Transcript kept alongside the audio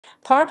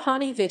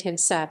Parbhani Vidhan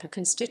Sabha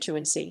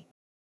constituency.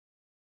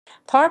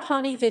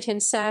 Parbhani Vidhan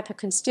Sabha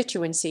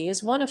constituency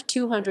is one of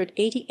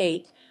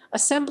 288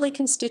 assembly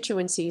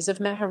constituencies of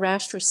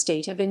Maharashtra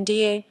state of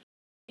India.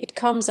 It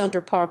comes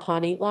under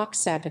Parbhani Lok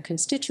Sabha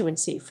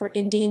constituency for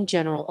Indian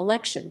general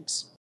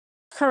elections.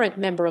 Current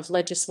member of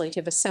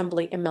Legislative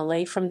Assembly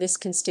MLA from this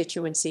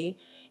constituency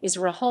is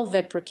Rahul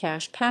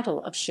Vedprakash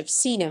of Shiv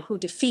Sena, who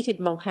defeated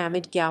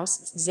Mohammad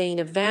Gouse Zain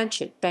of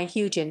Vanchit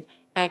Bahujan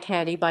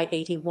Aghadi by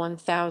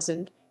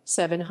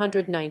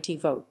 81,790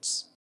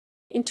 votes.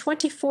 In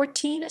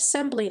 2014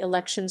 Assembly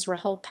elections,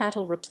 Rahul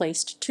Patil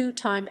replaced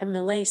two-time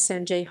MLA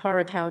Sanjay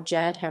Haribhau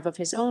Jadhav of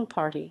his own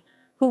party,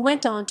 who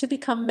went on to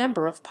become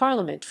Member of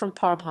Parliament from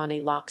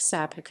Parbhani Lok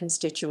Sabha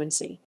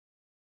constituency.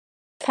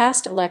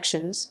 Past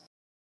elections.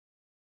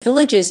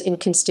 Villages in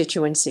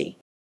constituency.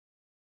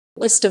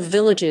 List of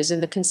villages in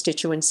the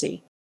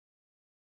constituency.